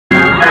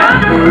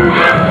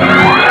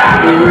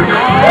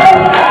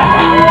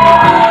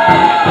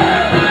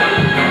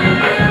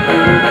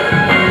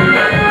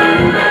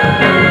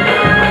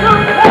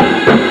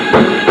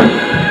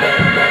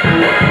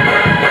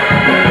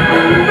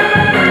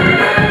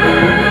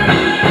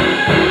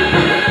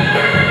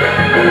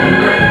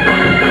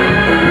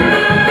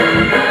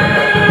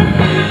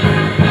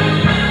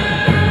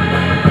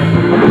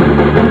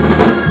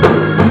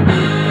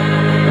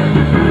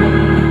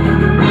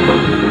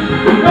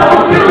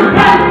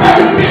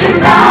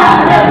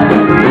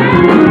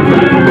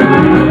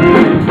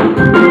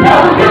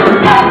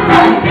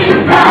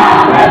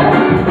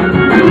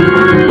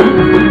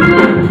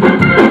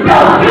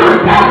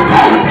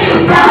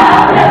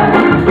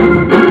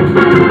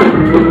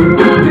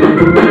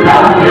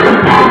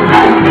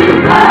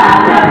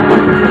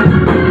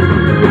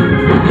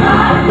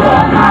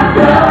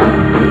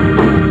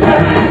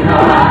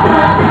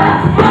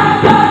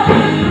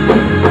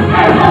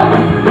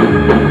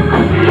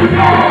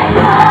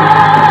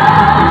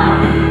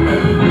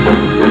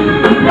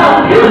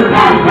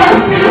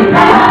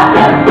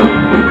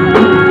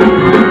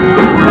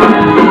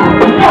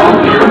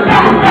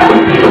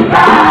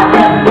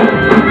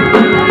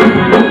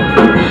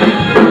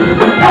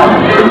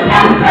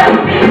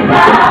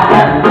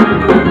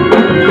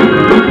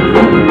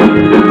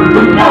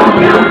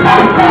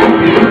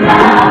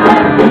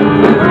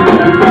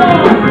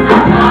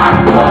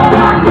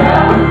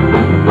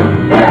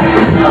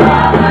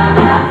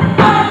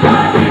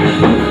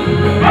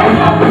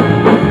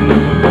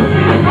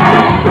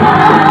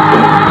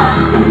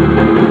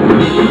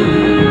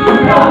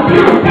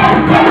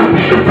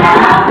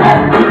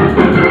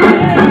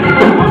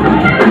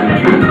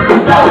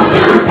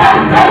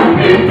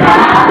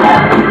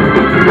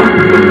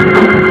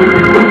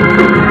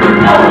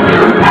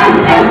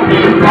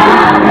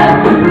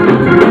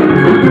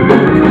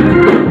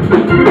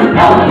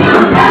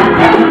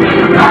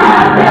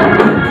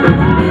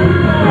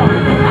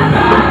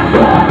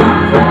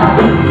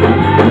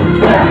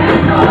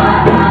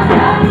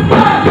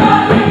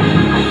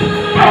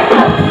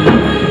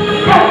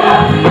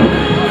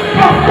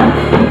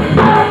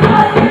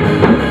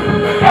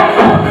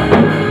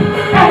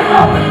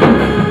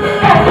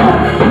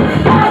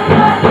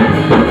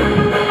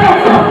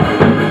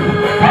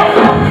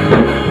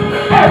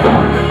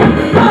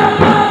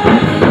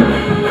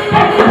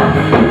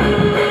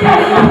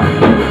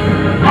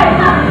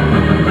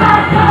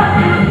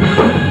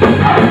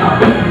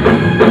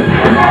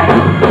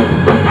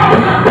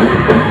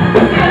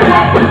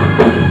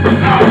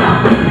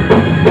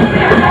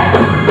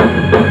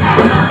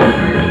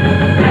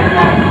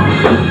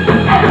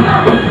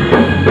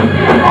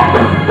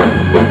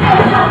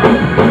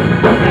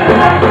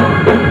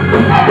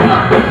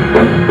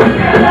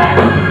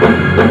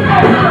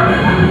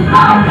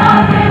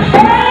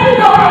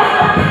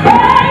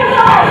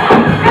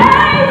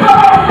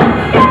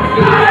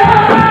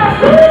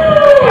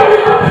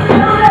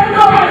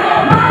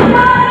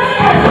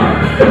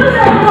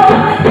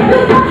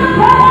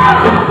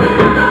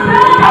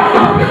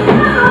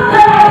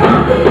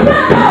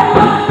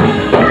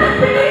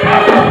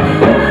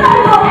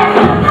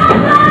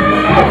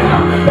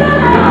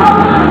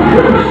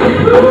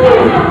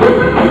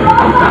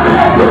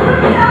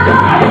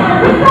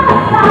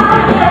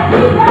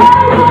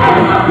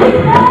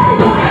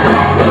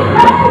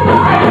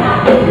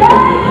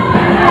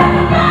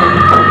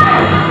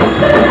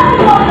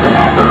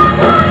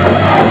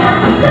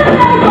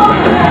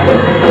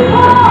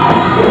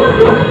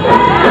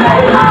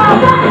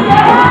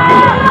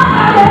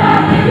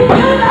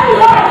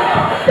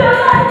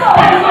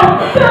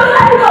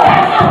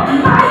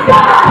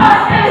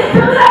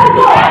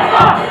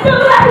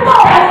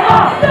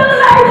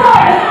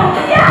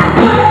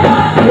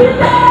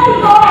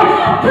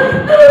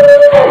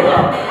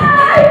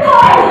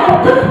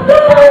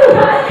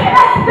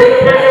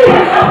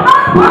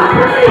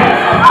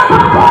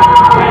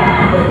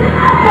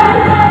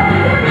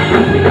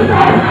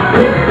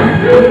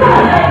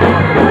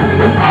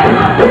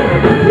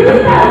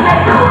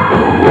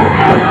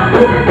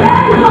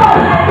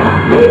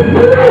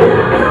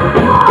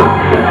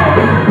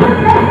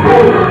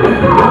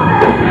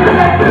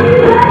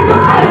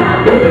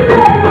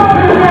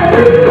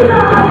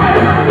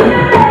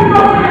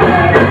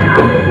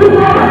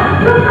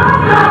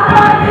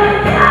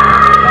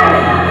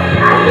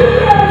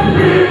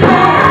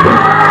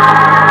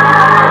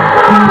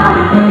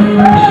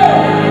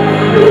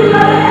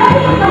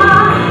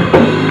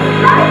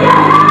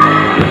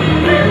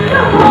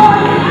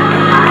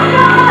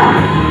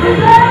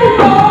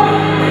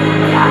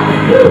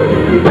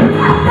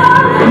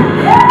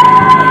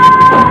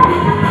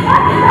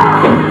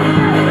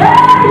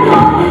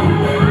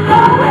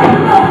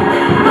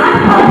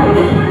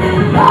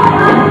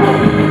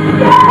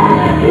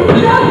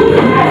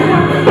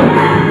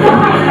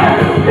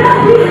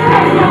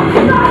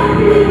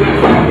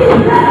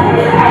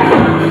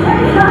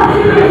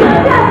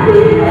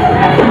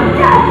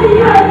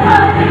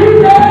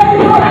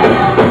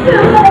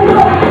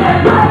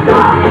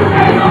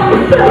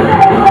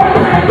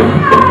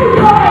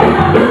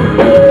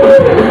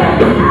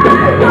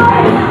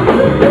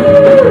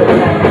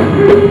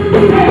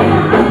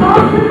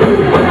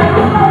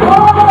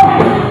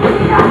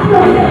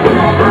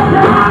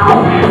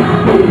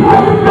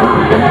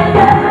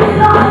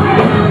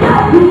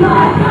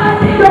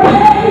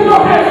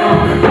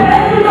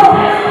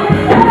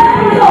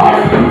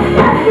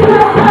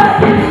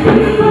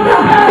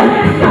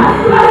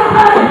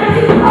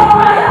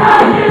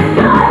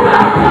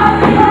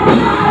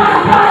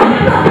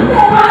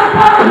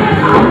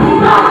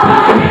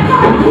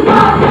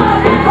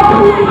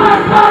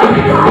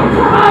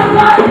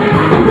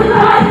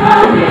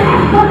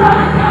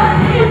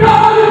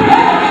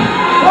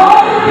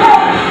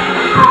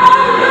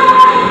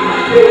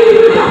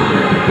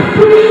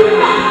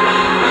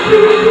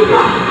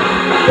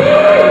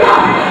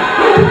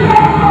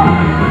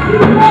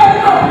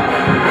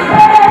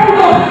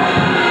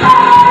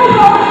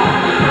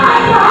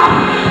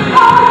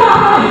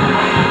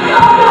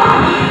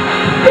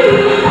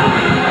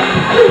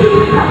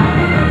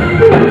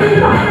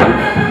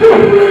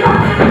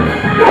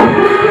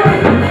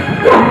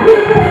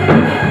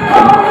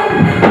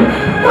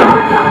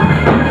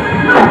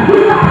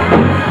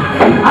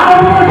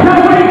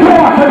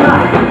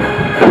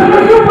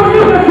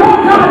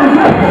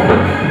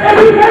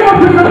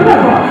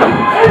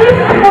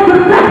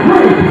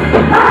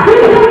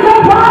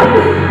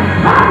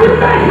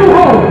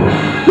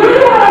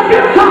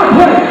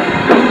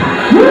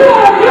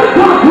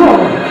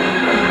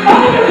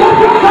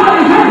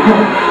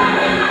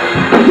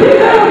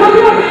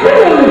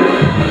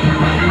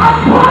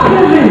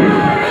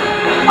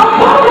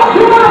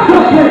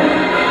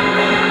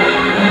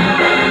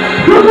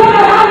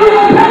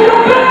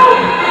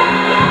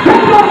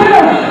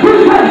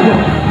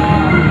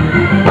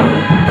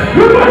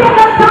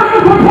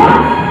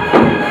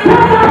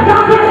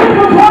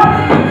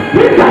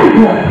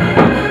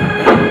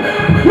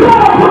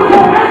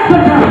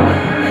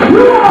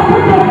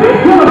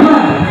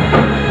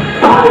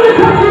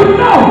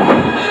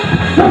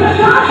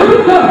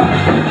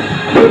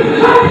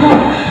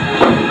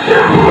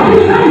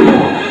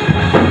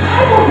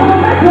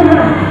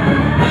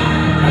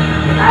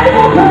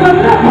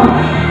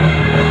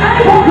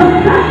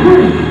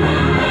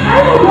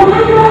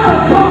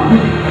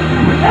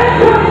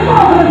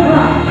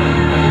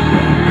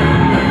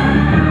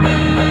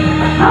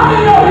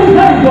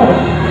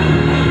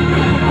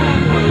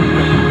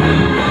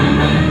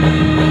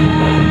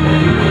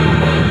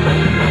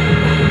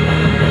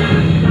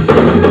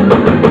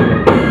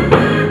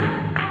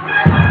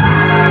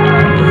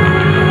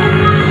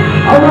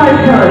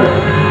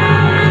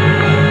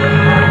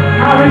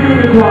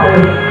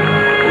choir,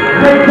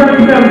 make church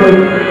members,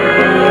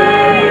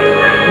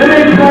 let me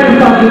explain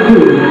something to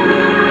you.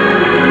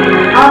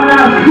 I'm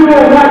not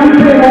sure why you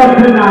came on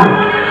tonight,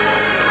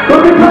 but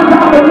because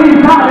I believe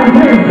God is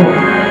faithful,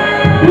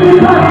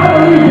 because I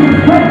believe He's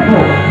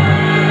faithful,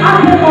 I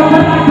came on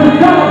tonight to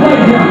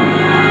celebrate Him.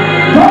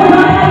 Don't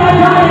act like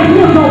God ain't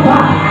here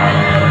nobody.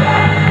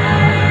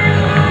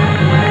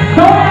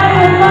 Don't act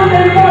like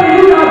Monday morning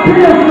you got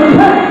bills to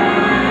pay.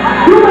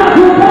 You got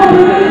to go to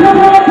this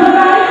tomorrow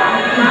tonight.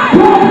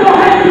 Put your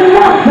hands in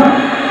worship.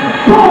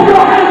 Put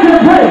your hands in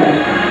praise.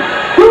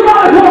 You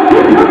might as well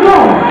keep your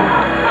going.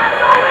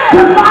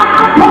 Because my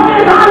outcome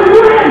is I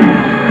win.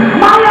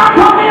 My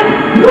outcome is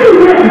we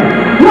win.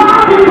 Why?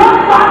 Because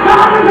my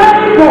God is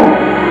able.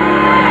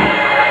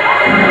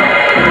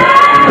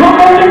 Come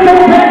on, lift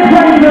those hands,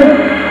 praises.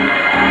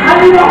 I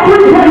need our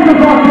three praises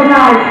on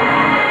tonight.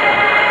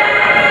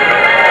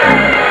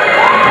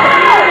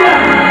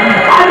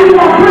 I need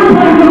our three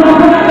praises on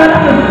tonight that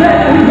understand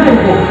that He's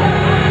able.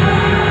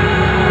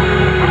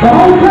 The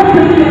whole church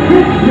is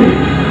against me.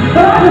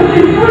 But I just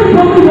need three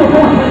believers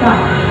on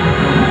tonight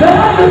that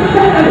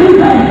understand that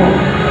He's able.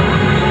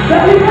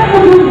 That He's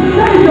able to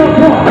save your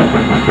boy.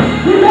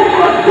 He's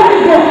able to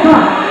save your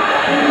son.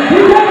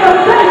 He's able to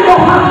save your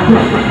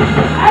husband.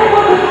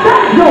 Able to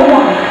save your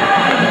wife.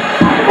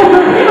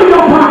 Able to heal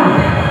your body.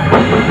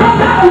 No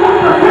matter what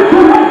the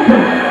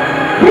situation,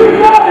 He's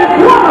more than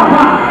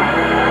qualified.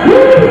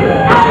 He's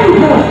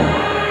able.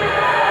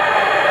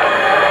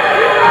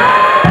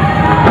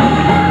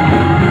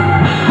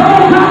 Come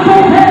on, clap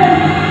those hands.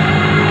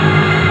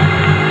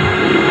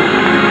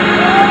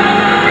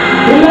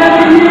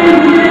 11 years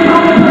we didn't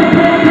come to play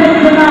pancakes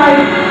tonight.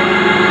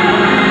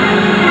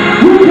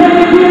 We came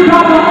to give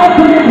God the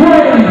ultimate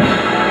praise.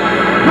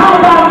 How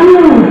about you?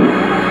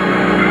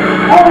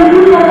 Only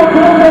you know what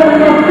goes on in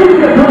your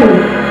secret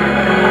place.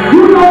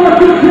 You know what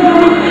you feel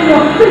in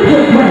your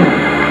secret place.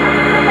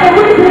 And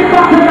we came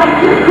back tonight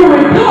just to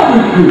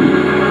encourage you.